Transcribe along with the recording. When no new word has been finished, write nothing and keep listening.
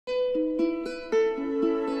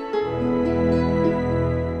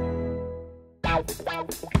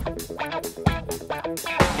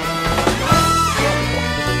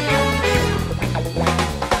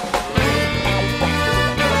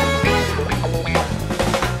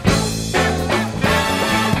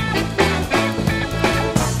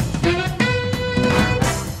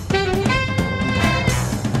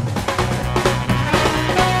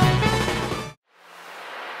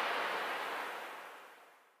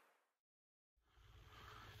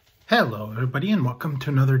Hello everybody and welcome to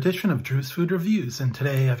another edition of Drew's Food Reviews, and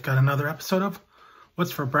today I've got another episode of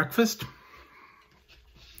What's for Breakfast.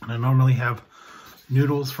 And I normally have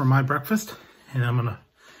noodles for my breakfast, and I'm gonna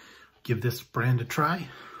give this brand a try.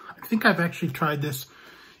 I think I've actually tried this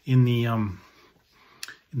in the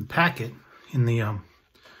packet, in the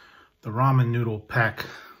ramen noodle pack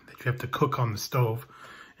that you have to cook on the stove.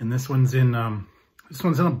 And this one's in a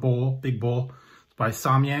bowl, big bowl. It's by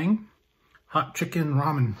Samyang. Hot chicken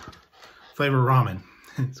ramen, flavor ramen.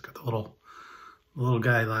 It's got the little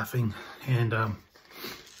guy laughing, and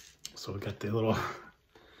so we got the little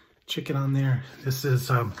chicken on there. This is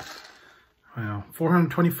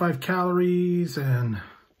 425 calories and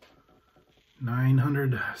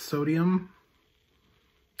 900 sodium,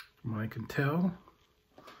 from what I can tell.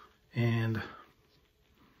 And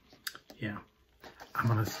yeah, I'm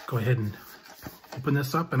gonna go ahead and open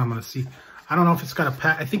this up, and I'm gonna see. I don't know if it's got a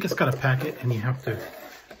pack. I think it's got a packet, and you have to,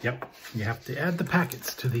 you have to add the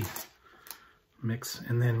packets to the mix.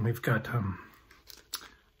 And then we've got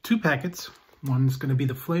 2 packets. One's going to be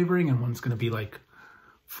the flavoring, and one's going to be like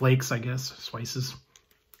flakes, I guess, slices.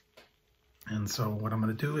 And so what I'm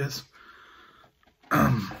going to do is,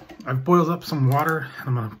 I've boiled up some water, and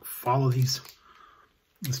I'm going to follow these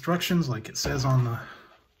instructions like it says on the,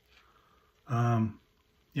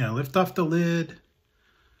 lift off the lid.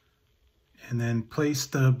 And then place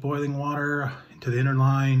the boiling water into the inner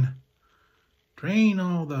line. Drain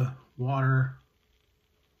all the water,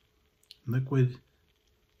 liquid.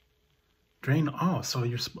 Drain,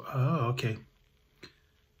 okay.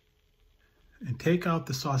 And take out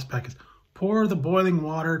the sauce packets. Pour the boiling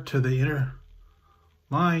water to the inner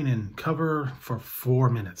line and cover for 4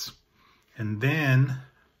 minutes. And then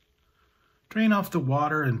drain off the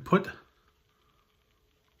water and put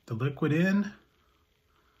the liquid in.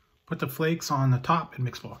 Put the flakes on the top and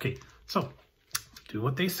mix well. Okay, so do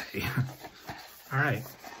what they say. All right,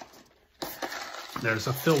 there's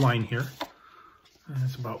a fill line here.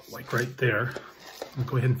 It's about like right there. I'll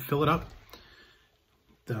go ahead and fill it up.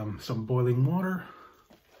 Some boiling water.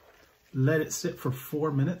 Let it sit for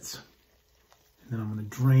 4 minutes. And then I'm gonna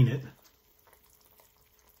drain it.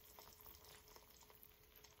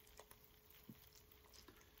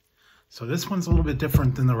 So this one's a little bit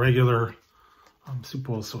different than the regular soup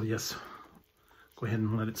bowl, so yes, go ahead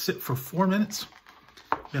and let it sit for 4 minutes.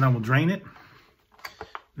 Then I will drain it.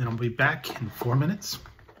 Then I'll be back in 4 minutes,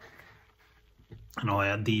 and I'll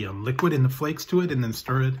add the liquid and the flakes to it, and then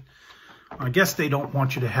stir it. I guess they don't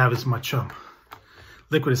want you to have as much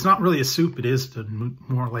liquid. It's not really a soup. It is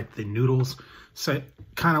more like the noodles, so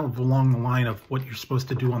kind of along the line of what you're supposed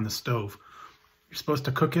to do on the stove. You're supposed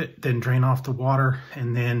to cook it, then drain off the water,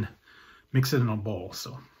 and then mix it in a bowl.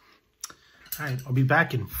 So all right, I'll be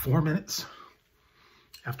back in 4 minutes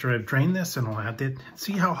after I've drained this, and I'll add it and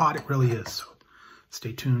see how hot it really is. So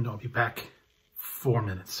stay tuned. I'll be back 4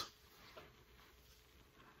 minutes.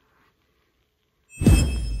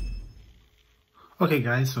 Okay,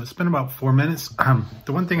 guys, so it's been about 4 minutes.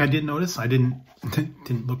 The one thing I did notice, I didn't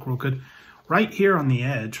look real good. Right here on the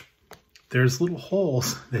edge, there's little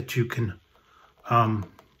holes that you can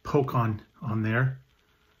poke on there.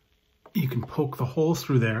 You can poke the holes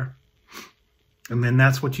through there. And then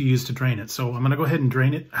that's what you use to drain it. So I'm gonna go ahead and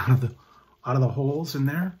drain it out of the holes in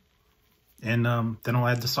there, and then I'll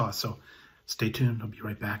add the sauce. So stay tuned. I'll be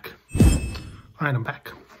right back. All right, I'm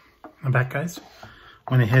back. I'm back, guys.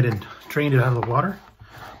 Went ahead and drained it out of the water.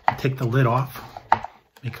 Take the lid off,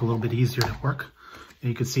 make it a little bit easier to work. And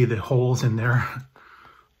you can see the holes in there,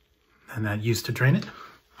 and that used to drain it.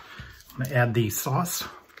 I'm gonna add the sauce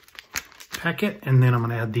packet, and then I'm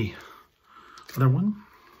gonna add the other one,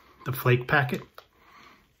 the flake packet.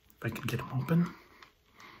 If I can get them open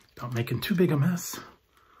without making too big a mess.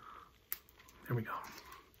 There we go.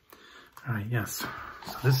 All right, yes.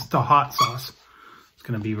 So this is the hot sauce. It's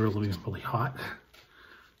gonna be really, really hot.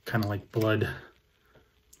 Kind of like blood. You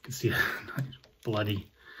can see it,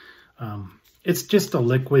 bloody. It's just a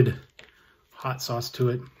liquid hot sauce to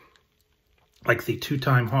it. Like the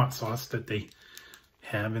 2-time hot sauce that they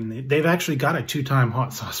have. And they've actually got a 2-time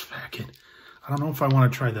hot sauce packet. I don't know if I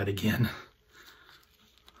want to try that again.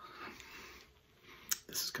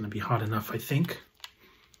 This is going to be hot enough, I think.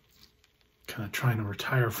 Kind of trying to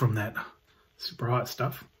retire from that super hot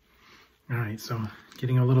stuff. All right, so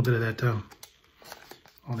getting a little bit of that,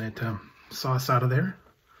 all that sauce out of there.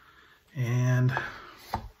 And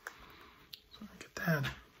so get that.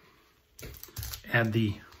 Add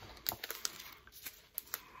the,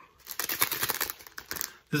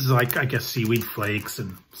 this is like, I guess, seaweed flakes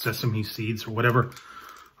and sesame seeds or whatever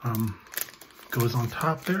goes on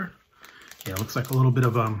top there. Yeah, it looks like a little bit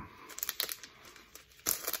of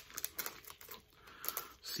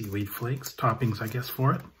seaweed flakes, toppings, I guess,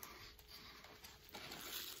 for it.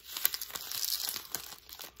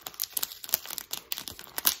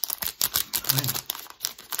 Right.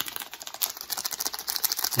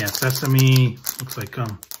 Yeah, sesame, looks like a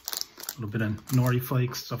little bit of nori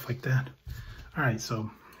flakes, stuff like that. All right, so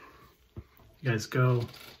you guys go.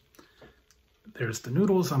 There's the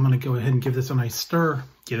noodles. I'm gonna go ahead and give this a nice stir,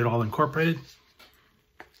 get it all incorporated.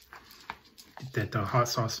 Get that hot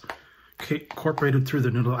sauce incorporated through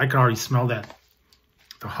the noodle. I can already smell that,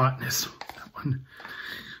 the hotness. That one.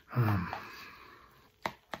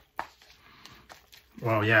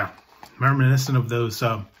 Well, yeah, reminiscent of those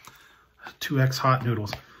 2X hot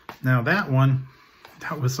noodles. Now that one,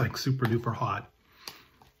 that was like super duper hot.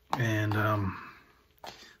 And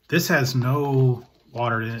this has no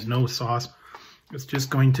water in it, no sauce. It's just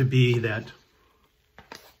going to be that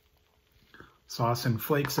sauce and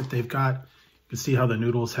flakes that they've got. You can see how the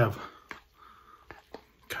noodles have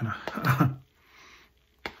kind of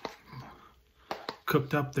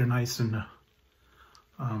cooked up. They're nice and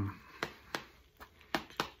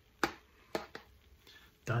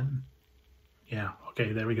done. Yeah,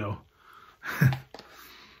 okay, there we go.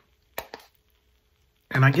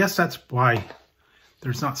 And I guess that's why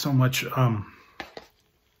there's not so much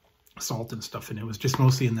salt and stuff in it. It was just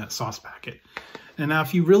mostly in that sauce packet. And now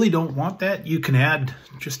if you really don't want that, you can add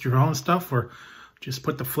just your own stuff, or just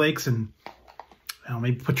put the flakes and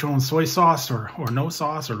maybe put your own soy sauce or no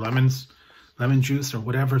sauce, or lemon juice or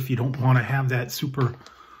whatever. If you don't want to have that super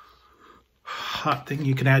hot thing,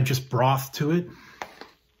 you can add just broth to it,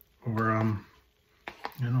 or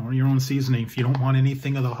you know, your own seasoning if you don't want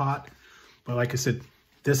anything of the hot. But like I said,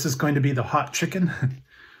 this is going to be the hot chicken,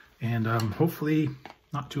 and hopefully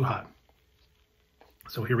not too hot.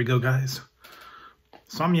 So here we go, guys.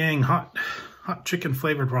 Somyang hot chicken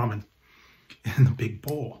flavored ramen in the big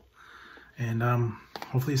bowl. And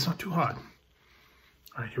hopefully it's not too hot.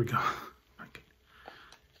 All right, here we go.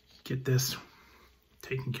 Get this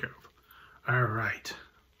taken care of. All right.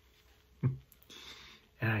 All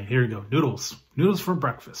right, here we go. Noodles. Noodles for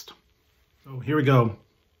breakfast. So here we go.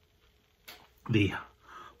 The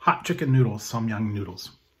hot chicken noodles, Somyang noodles.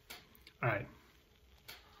 All right.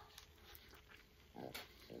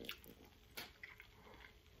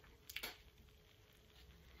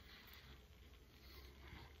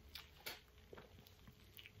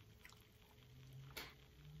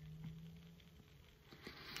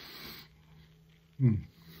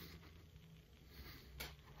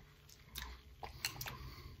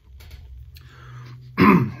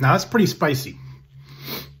 Now that's pretty spicy.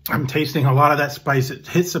 I'm tasting a lot of that spice. It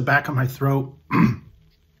hits the back of my throat.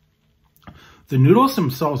 The noodles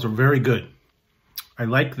themselves are very good. I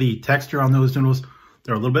like the texture on those noodles.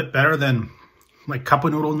 They're a little bit better than like cup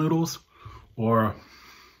of noodle noodles or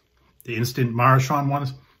the instant Marachon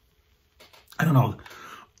ones. I don't know.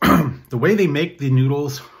 The way they make the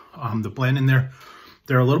noodles, the blend in there,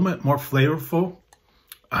 they're a little bit more flavorful.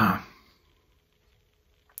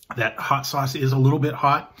 That hot sauce is a little bit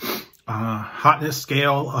hot. Hotness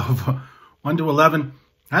scale of 1 to 11,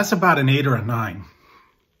 that's about an 8 or a 9.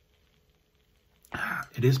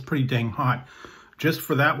 It is pretty dang hot. Just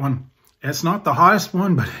for that one, it's not the hottest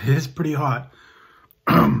one, but it is pretty hot.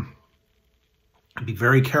 Be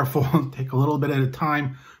very careful. Take a little bit at a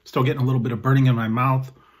time. Still getting a little bit of burning in my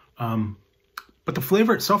mouth. But the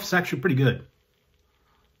flavor itself is actually pretty good.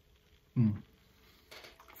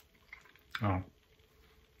 Oh.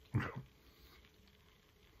 Okay.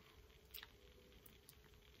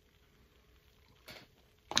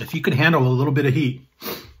 If you could handle a little bit of heat,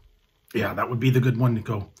 yeah, that would be the good one to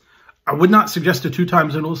go. I would not suggest the 2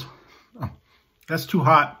 times noodles. Oh, that's too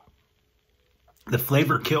hot. The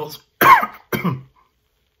flavor kills.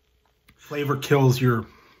 Flavor kills your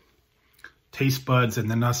taste buds,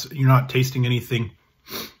 and then you're not tasting anything.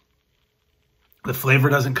 The flavor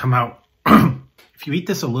doesn't come out. If you eat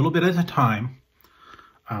this a little bit at a time,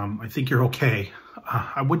 I think you're okay.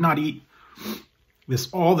 I would not eat this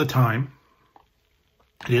all the time.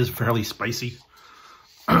 It is fairly spicy.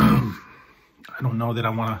 I don't know that I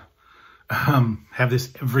want to have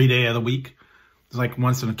this every day of the week. It's like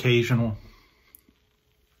once an occasional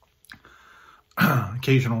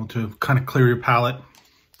to kind of clear your palate.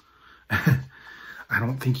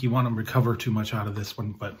 don't think you want to recover too much out of this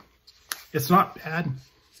one, but it's not bad.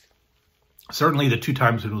 Certainly the 2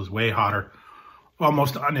 times it was way hotter,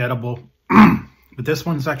 almost unedible. But this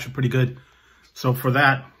one's actually pretty good. So for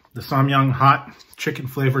that, the Samyang hot chicken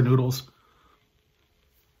flavored noodles,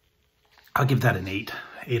 I'll give that an 8.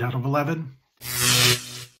 8 out of 11.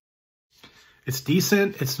 It's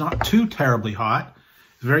decent. It's not too terribly hot.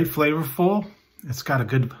 It's very flavorful. It's got a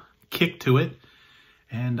good kick to it.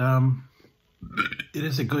 And it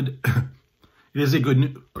is a good,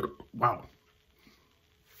 wow.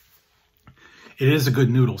 It is a good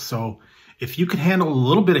noodle. So if you can handle a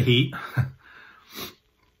little bit of heat,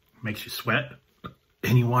 makes you sweat,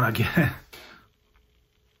 and you want to get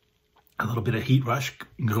a little bit of heat rush,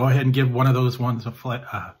 go ahead and give one of those ones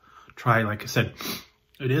a try. Like I said,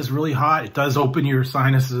 it is really hot. It does open your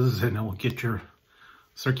sinuses and it will get your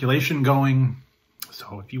circulation going.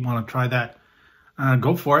 So if you want to try that,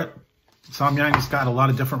 go for it. Somyang's got a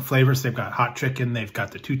lot of different flavors. They've got hot chicken. They've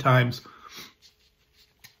got the 2 times.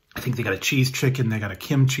 I think they got a cheese chicken. They got a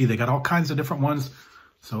kimchi. They got all kinds of different ones.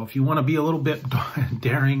 So if you want to be a little bit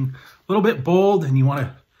daring, a little bit bold, and you want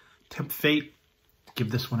to tempt fate,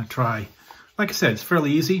 give this one a try. Like I said, it's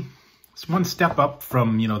fairly easy. It's one step up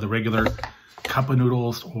from, you know, the regular cup of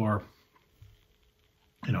noodles or,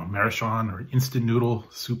 you know, Maruchan or instant noodle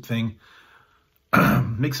soup thing.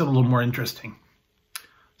 Makes it a little more interesting.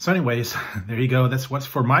 So anyways, there you go. That's what's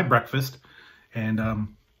for my breakfast. And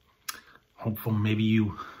hopefully maybe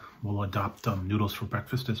you will adopt noodles for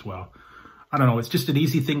breakfast as well. I don't know. It's just an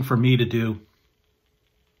easy thing for me to do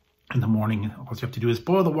in the morning. All you have to do is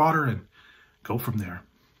boil the water and go from there.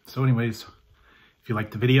 So anyways, if you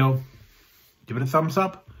liked the video, give it a thumbs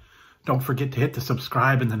up. Don't forget to hit the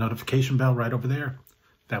subscribe and the notification bell right over there.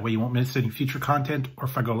 That way you won't miss any future content, or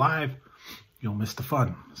if I go live, you'll miss the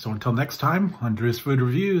fun. So until next time on Drew's Food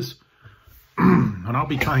Reviews, and I'll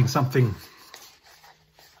be trying something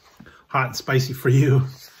hot and spicy for you.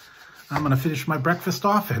 I'm going to finish my breakfast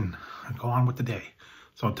off and go on with the day.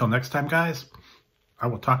 So until next time, guys, I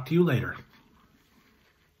will talk to you later.